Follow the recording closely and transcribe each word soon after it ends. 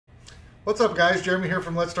What's up, guys? Jeremy here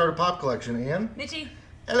from Let's Start a Pop Collection. And Mitchie.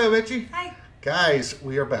 Hello, Mitchie. Hi. Guys,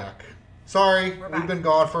 we are back. Sorry, We're we've back. been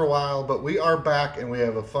gone for a while, but we are back and we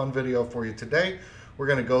have a fun video for you today. We're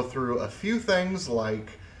going to go through a few things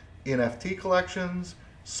like NFT collections,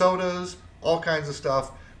 sodas, all kinds of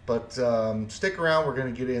stuff. But stick around. We're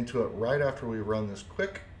going to get into it right after we run this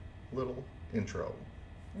quick little intro.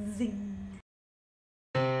 Zing.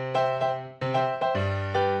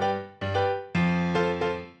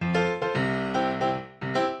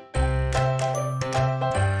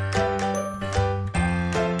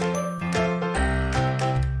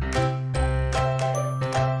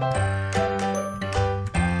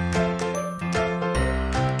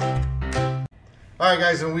 All right,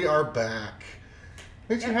 guys, and we are back.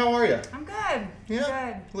 Mitchie, Yep. How are you? I'm good.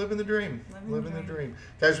 Yeah, Good. living the dream. Living the dream.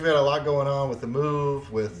 Guys, we had a lot going on with the move,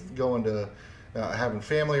 with going to having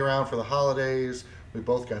family around for the holidays. We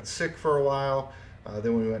both got sick for a while.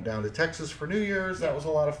 Then we went down to Texas for New Year's. That was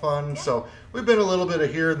a lot of fun. Yeah. So we've been a little bit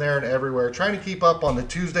of here and there and everywhere, trying to keep up on the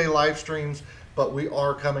Tuesday live streams. But we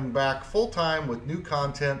are coming back full time with new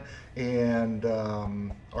content and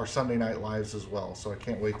our Sunday night lives as well. So I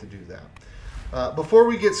can't wait to do that. Before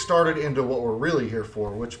we get started into what we're really here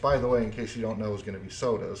for, which, by the way, in case you don't know, is going to be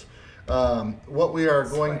sodas, what we are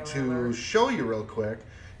going to show you real quick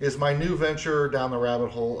is my new venture down the rabbit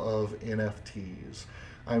hole of NFTs.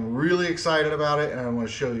 I'm really excited about it, and I'm going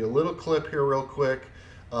to show you a little clip here real quick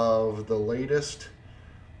of the latest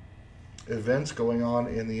events going on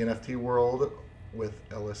in the NFT world with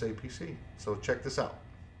LSAPC. So check this out.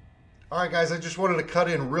 All right, guys, I just wanted to cut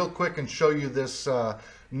in real quick and show you this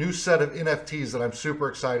new set of NFTs that I'm super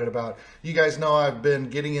excited about. You guys know I've been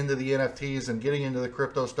getting into the NFTs and getting into the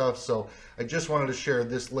crypto stuff, so I just wanted to share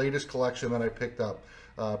this latest collection that I picked up.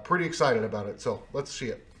 Pretty excited about it, so let's see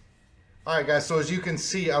it. All right, guys, so as you can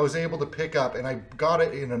see, I was able to pick up, and I got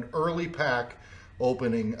it in an early pack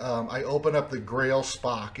opening. I opened up the Grail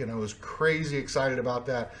Spock, and I was crazy excited about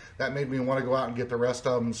that. That made me want to go out and get the rest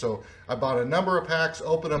of them. So I bought a number of packs,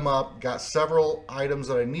 opened them up, got several items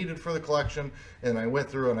that I needed for the collection, and I went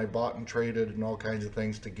through and I bought and traded and all kinds of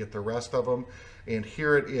things to get the rest of them. And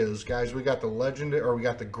here it is, guys. We got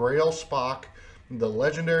the Grail Spock, the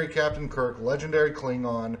legendary Captain Kirk, legendary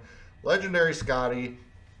Klingon, legendary Scotty,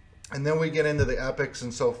 and then we get into the epics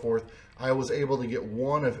and so forth. I was able to get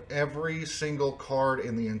one of every single card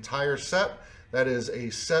in the entire set. That is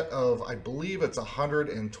a set of, I believe it's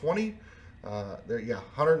 120.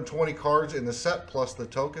 120 cards in the set plus the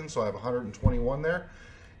token, so I have 121 there.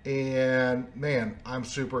 And man, I'm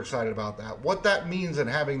super excited about that. What that means in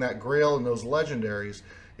having that Grail and those legendaries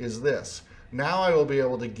is this. Now I will be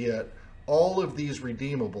able to get all of these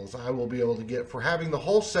redeemables. I will be able to get, for having the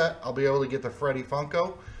whole set, I'll be able to get the Freddy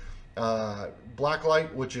Funko,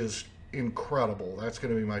 Blacklight, which is incredible. That's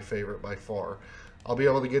going to be my favorite by far. I'll be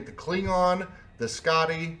able to get the Klingon, the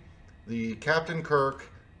Scotty, the Captain Kirk,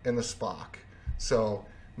 and the Spock. So,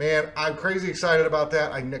 man, I'm crazy excited about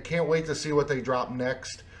that. I can't wait to see what they drop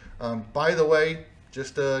next. By the way,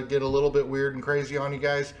 just to get a little bit weird and crazy on you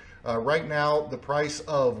guys, right now the price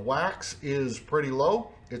of wax is pretty low.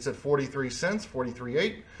 It's at 43 cents,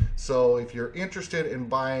 43.8. So if you're interested in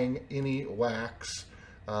buying any wax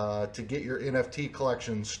to get your NFT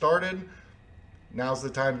collection started, now's the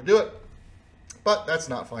time to do it. But that's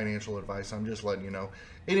not financial advice. I'm just letting you know.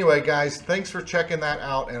 Anyway, guys, thanks for checking that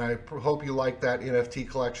out, and I hope you like that NFT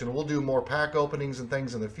collection. We'll do more pack openings and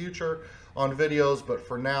things in the future on videos, but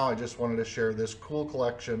for now, I just wanted to share this cool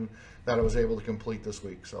collection that I was able to complete this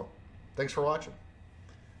week. So thanks for watching.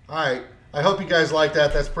 All right, I hope you guys like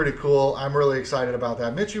that. That's pretty cool. I'm really excited about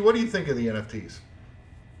that. Mitchie, what do you think of the NFTs?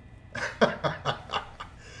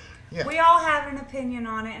 Yeah. We all have an opinion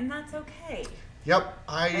on it, and that's okay. Yep,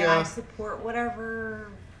 I support whatever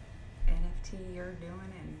NFT you're doing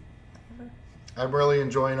and whatever. I'm really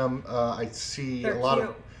enjoying them. I see a lot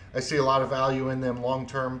of value in them long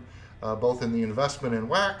term, both in the investment in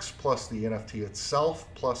wax, plus the NFT itself,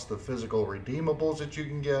 plus the physical redeemables that you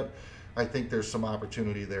can get. I think there's some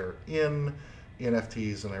opportunity there in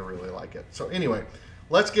NFTs, and I really like it. So anyway,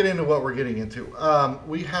 let's get into what we're getting into.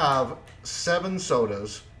 We have 7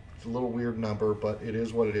 sodas. It's a little weird number, but it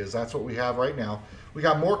is what it is. That's what we have right now. We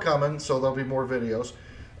got more coming, so there'll be more videos.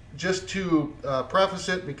 Just to preface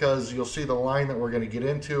it, because you'll see the line that we're going to get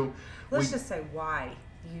into. Let's just say why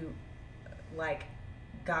you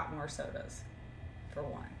got more sodas, for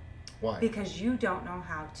one. Why? Because you don't know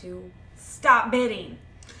how to stop bidding.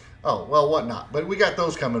 Oh, well, what not? But we got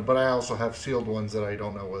those coming, but I also have sealed ones that I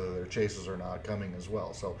don't know whether they're chases or not coming as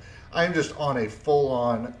well. So I'm just on a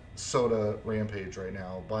full-on soda rampage right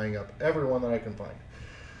now, buying up every one that I can find.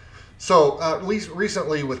 So, at least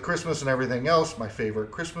recently with Christmas and everything else, my favorite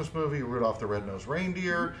Christmas movie, Rudolph the Red-Nosed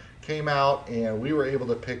Reindeer, came out, and we were able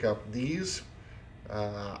to pick up these.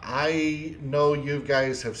 I know you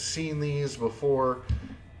guys have seen these before,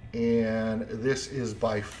 and this is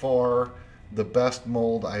by far the best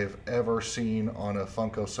mold I have ever seen on a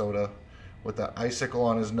Funko soda with that icicle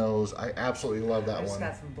on his nose. I absolutely love that one. I just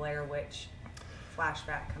got some Blair Witch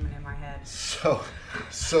flashback coming in my head.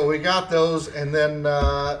 So we got those, and then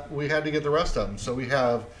we had to get the rest of them. So we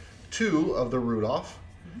have 2 of the Rudolph.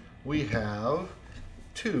 We have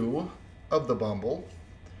 2 of the Bumble.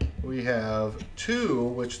 We have 2,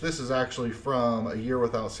 which this is actually from A Year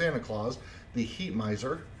Without Santa Claus, the Heat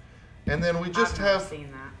Miser. And then we just have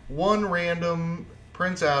 1 random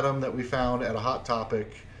Prince Adam that we found at a Hot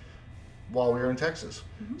Topic while we were in Texas.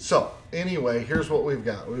 So anyway, here's what we've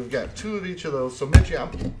got. We've got 2 of each of those. So Mitchie,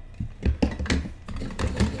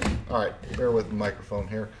 all right, bear with the microphone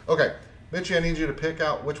here. Okay, Mitchie, I need you to pick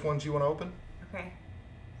out which ones you want to open. Okay.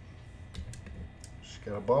 She's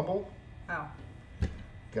got a Bumble. Oh.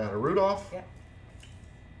 Got a Rudolph. Yep.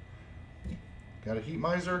 Got a Heat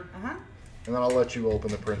Miser. Uh-huh. And then I'll let you open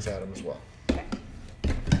the Prince Adam as well. Okay.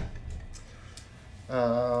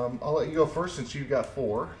 I'll let you go first since you got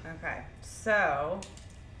 4. Okay. So,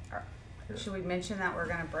 should we mention that we're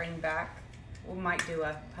going to bring back, we might do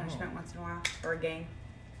a punishment once in a while, or a game?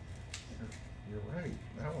 You're right.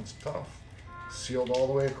 That one's tough. Sealed all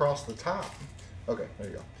the way across the top. Okay, there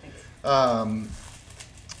you go. Thanks.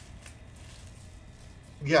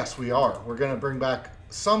 Yes, we are. We're going to bring back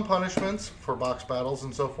some punishments for box battles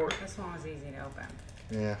and so forth. This one was easy to open.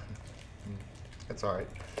 Yeah. That's all right.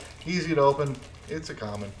 Easy to open. It's a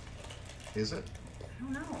common. Is it? I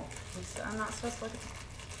don't know. I'm not supposed to look.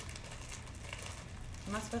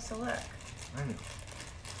 I'm not supposed to look. I know.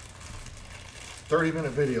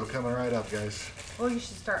 30-minute video coming right up, guys. Well, you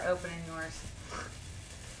should start opening yours.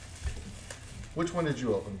 Which one did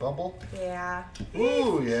you open? Bumble? Yeah.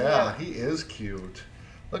 Ooh, yeah. He is cute.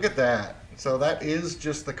 Look at that. So that is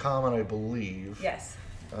just the common, I believe. Yes.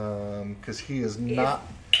 Because he is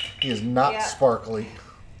not sparkly.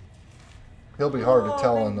 He'll be hard to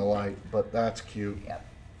tell in the light, but that's cute. Yep.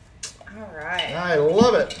 All right. I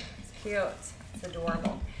love it. It's cute. It's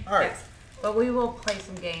adorable. All right. Yes. But we will play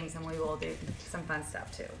some games and we will do some fun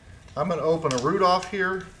stuff too. I'm gonna open a Rudolph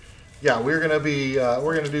here. Yeah, we're gonna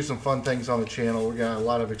do some fun things on the channel. We're gonna have a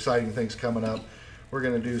lot of exciting things coming up. We're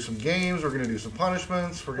gonna do some games. We're gonna do some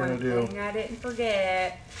punishments. We're gonna do. One thing I didn't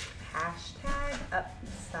forget. Hashtag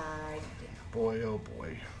upside down. Boy, oh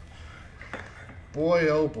boy. Boy,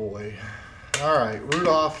 oh boy. All right,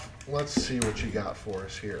 Rudolph. Let's see what you got for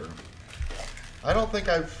us here. I don't think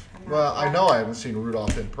I know I haven't seen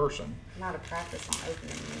Rudolph in person. I'm not a practice on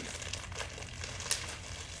opening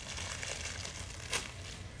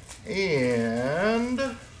these.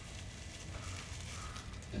 And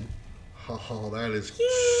oh, that is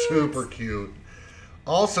super cute.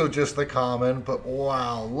 Also just the common, but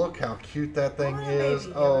wow, look how cute that thing is.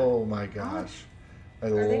 Oh my gosh. I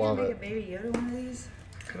love it. Are they gonna make a Baby Yoda one of these?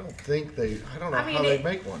 I don't think I don't know how they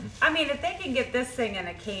make one. I mean, if they can get this thing in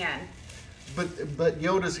a can. But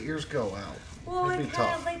Yoda's ears go out. Well, it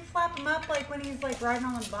kind of like flap him up like when he's like riding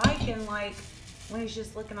on the bike and like when he's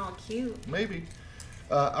just looking all cute. Maybe.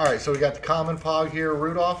 All right, so we got the common pog here,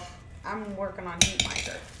 Rudolph. I'm working on Heat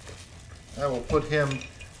Miser. I will put him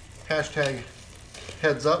hashtag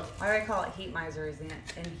heads up. Why do I call it Heat Miser? Is it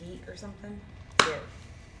in heat or something?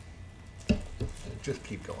 Yeah. Just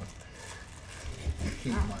keep going.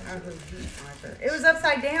 Heat Miser. Heat Miser. It was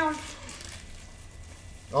upside down.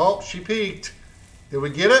 Oh, she peeked. Did we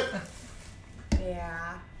get it?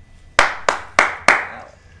 Yeah.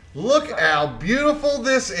 Look how beautiful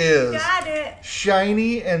this is. Got it.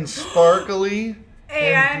 Shiny and sparkly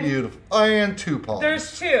and beautiful. And 2 paws.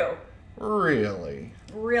 There's 2. Really?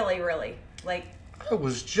 Really, really. Like. I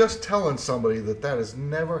was just telling somebody that has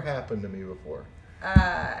never happened to me before.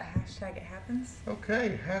 Hashtag it happens.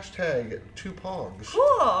 Okay, hashtag 2 pogs.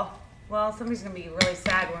 Cool. Well, somebody's going to be really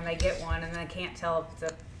sad when they get one and they can't tell if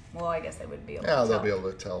it's a. Well, I guess they would be able to tell. Yeah, they'll be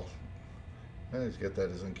able to tell. I need to get that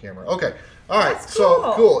as in camera. Okay. All right. That's cool.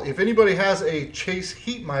 So cool. If anybody has a Chase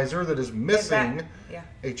Heat Miser that is missing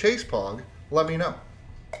a Chase Pog, let me know.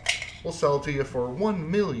 We'll sell it to you for $1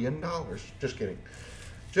 million. Just kidding.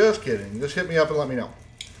 Just kidding. Just hit me up and let me know.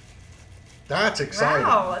 That's exciting.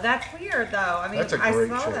 Wow, that's weird though. I mean, that's a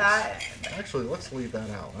great I saw Chase. that. Actually, let's leave that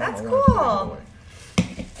out. That's cool.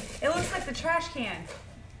 It looks like the trash can.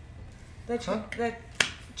 The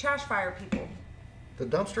trash fire people. The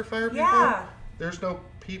dumpster fire people? Yeah. There's no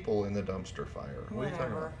people in the dumpster fire. What are you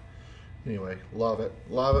talking Whatever. about? Anyway, love it.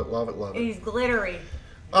 Love it, love it, love it. He's glittery.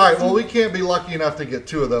 All right, well, we can't be lucky enough to get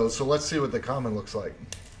 2 of those, so let's see what the common looks like.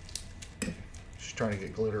 She's trying to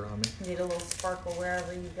get glitter on me. Need a little sparkle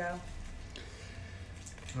wherever you go.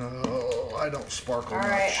 Oh, I don't sparkle much. All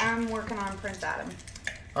right, I'm working on Prince Adam.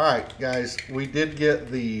 All right, guys, we did get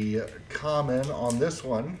the common on this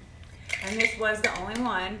one. And this was the only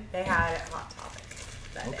one they had at Hot Topic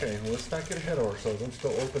that Okay, day. well, let's not get ahead of ourselves. I'm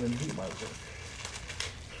still opening Heat Miser.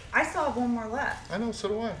 I still have one more left. I know, so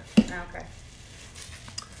do I. Okay.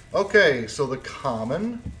 Okay, so the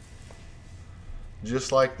common,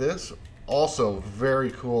 just like this, also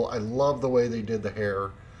very cool. I love the way they did the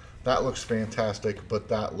hair. That looks fantastic, but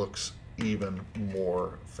that looks even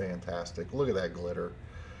more fantastic. Look at that glitter.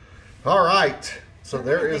 All right, so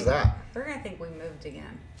there is that. They're gonna think we moved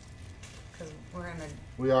again, because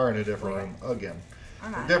We are in a different room again.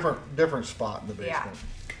 Different spot in the basement.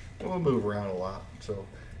 Yeah. We'll move around a lot. So,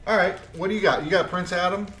 all right, what do you got? You got Prince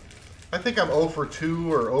Adam? I think I'm 0 for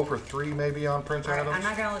 2 or 0 for 3 maybe on Prince Adam. I'm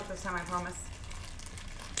not gonna look this time, I promise.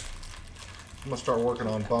 I'm gonna start working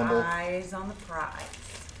on Bumble. Eyes on the prize.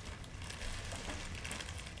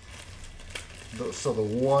 So the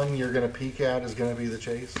one you're gonna peek at is gonna be the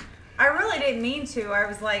chase? I really didn't mean to. I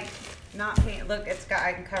was like, not paying. Look,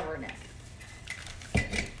 I'm covering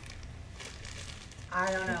it.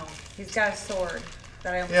 I don't know. He's got a sword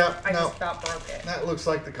that I just about broke it. That looks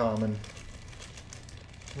like the common.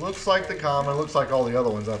 Looks like the common. Looks like all the other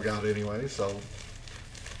ones I've got anyway. So,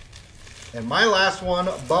 and my last one,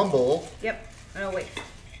 Bumble. Yep. Oh wait.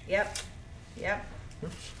 Yep.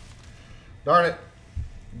 Oops. Darn it.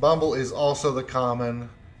 Bumble is also the common.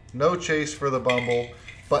 No chase for the Bumble.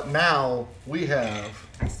 But now we have...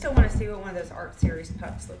 I still want to see what one of those art series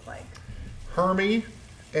pups look like. Hermie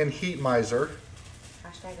and Heat Miser.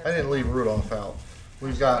 I didn't leave Rudolph out.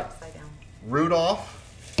 We've got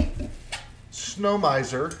Rudolph, Snow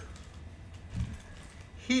Miser,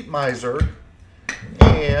 Heat Miser,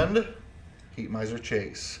 and Heat Miser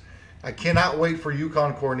Chase. I cannot wait for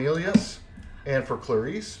Yukon Cornelius and for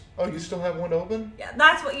Clarice. Oh, you still have one open? Yeah,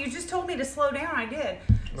 that's what you just told me to slow down. I did.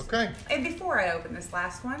 Okay. And before I open this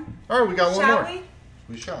last one. All right, we got one more. Shall we?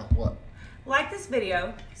 We shall. What? Like this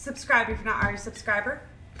video, subscribe if you're not already a subscriber,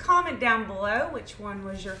 comment down below which one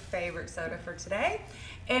was your favorite soda for today,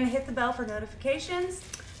 and hit the bell for notifications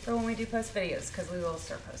for when we do post videos, because we will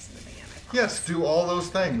start posting them again. Yes, do all those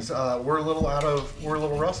things. We're a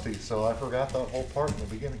little rusty, so I forgot that whole part in the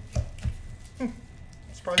beginning.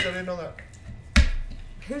 Surprised I didn't know that.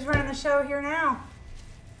 Who's running the show here now?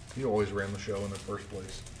 You always ran the show in the first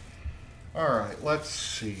place. All right, let's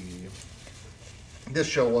see. This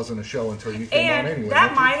show wasn't a show until you came on anyway.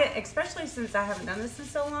 That might, especially since I haven't done this in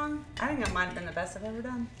so long, I think that might have been the best I've ever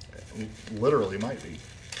done. It literally might be.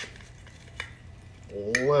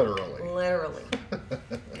 Literally. Literally.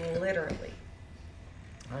 Literally.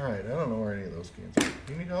 All right, I don't know where any of those cans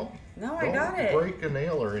are. You need help? No, I got it. Don't break a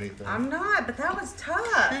nail or anything. I'm not, but that was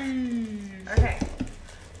tough. Jeez. Okay.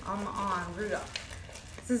 I'm on Rudolph.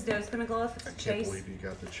 Is this nose gonna glow if it's a chase? I can't believe you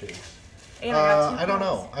got the chase. And I got two I don't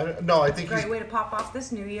know. No, I think great way to pop off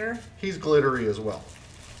this new year. He's glittery as well.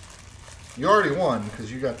 You already won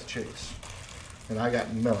because you got the chase, and I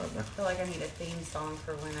got none. I feel like I need a theme song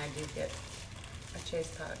for when I do get a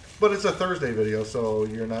chase puck. But it's a Thursday video, so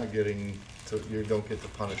you're not getting to. You don't get to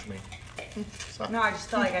punish me. So. No, I just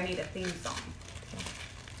feel like I need a theme song.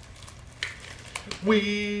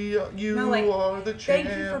 You are the champion.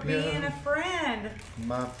 Thank you for being a friend.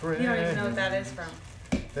 My friend. You don't even know what that is from.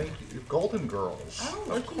 Thank you. Golden Girls.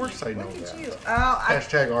 Oh, of course I know look that. At you. Oh,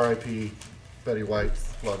 Hashtag RIP Betty White.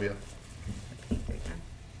 Love you.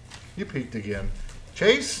 You peeked again.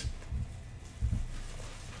 Chase?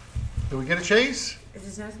 Did we get a chase? Is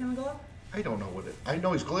his nose gonna go up? I don't know what it. I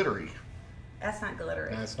know he's glittery. That's not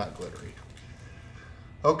glittery. That's not glittery.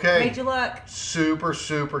 Okay. Made you look. Super,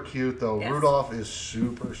 super cute though. Yes. Rudolph is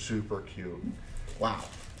super, super cute. Wow.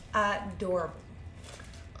 Adorable.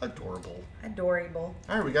 Adorable. Adorable.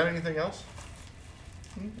 All right, we got anything else?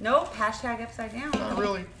 Nope. Hashtag upside down. Not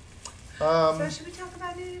really. So should we talk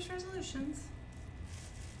about New Year's resolutions?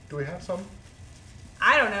 Do we have some?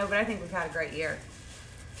 I don't know, but I think we've had a great year.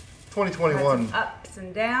 2021. Ups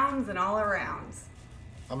and downs and all arounds.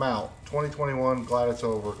 I'm out. 2021. Glad it's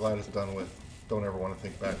over. Glad it's done with. Don't ever want to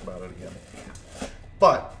think back about it again. Yeah.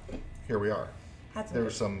 But here we are. There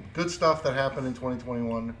was good. some good stuff that happened in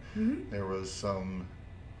 2021. Mm-hmm. There was some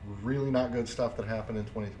really not good stuff that happened in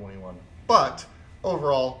 2021. But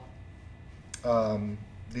overall, the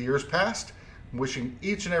year's passed. I'm wishing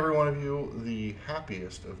each and every one of you the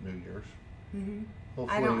happiest of New Year's. Mm-hmm.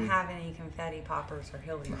 Hopefully, I don't have any confetti poppers or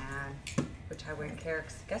he'll be mad, which I wouldn't care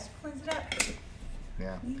because guess who cleans it up?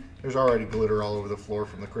 Yeah. There's already glitter all over the floor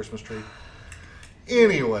from the Christmas tree.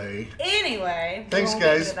 Anyway, thanks,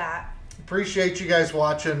 guys. Appreciate you guys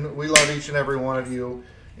watching. We love each and every one of you.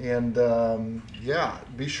 And yeah,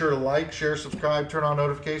 be sure to like, share, subscribe, turn on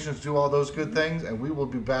notifications, do all those good things. And we will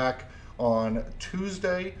be back on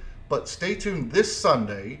Tuesday. But stay tuned this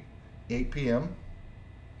Sunday, 8 p.m.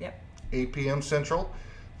 Yep. 8 p.m. Central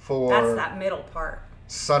for that's that middle part.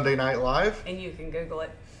 Sunday Night Live. And you can Google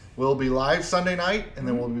it. We'll be live Sunday night, and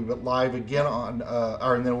then we'll be live again on,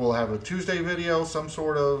 and then we'll have a Tuesday video, some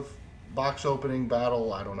sort of box opening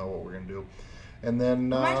battle. I don't know what we're gonna do, and then we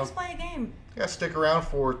might just play a game. Yeah, stick around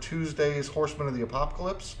for Tuesday's Horsemen of the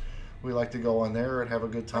Apocalypse. We like to go on there and have a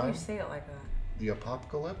good time. Why do you say it like that? The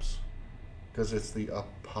Apocalypse, because it's the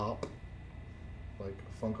pop, like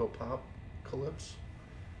Funko Pop calypse,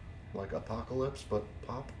 like apocalypse, but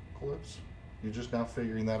pop calypse. You're just now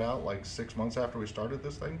figuring that out, like 6 months after we started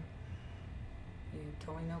this thing? You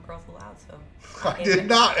told me no girls allowed, so... I did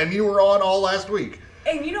not, and you were on all last week.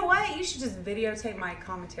 And you know what? You should just videotape my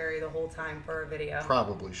commentary the whole time for a video.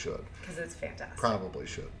 Probably should. Because it's fantastic. Probably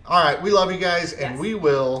should. All right, we love you guys, and we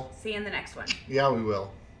will... see you in the next one. Yeah, we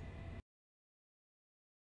will.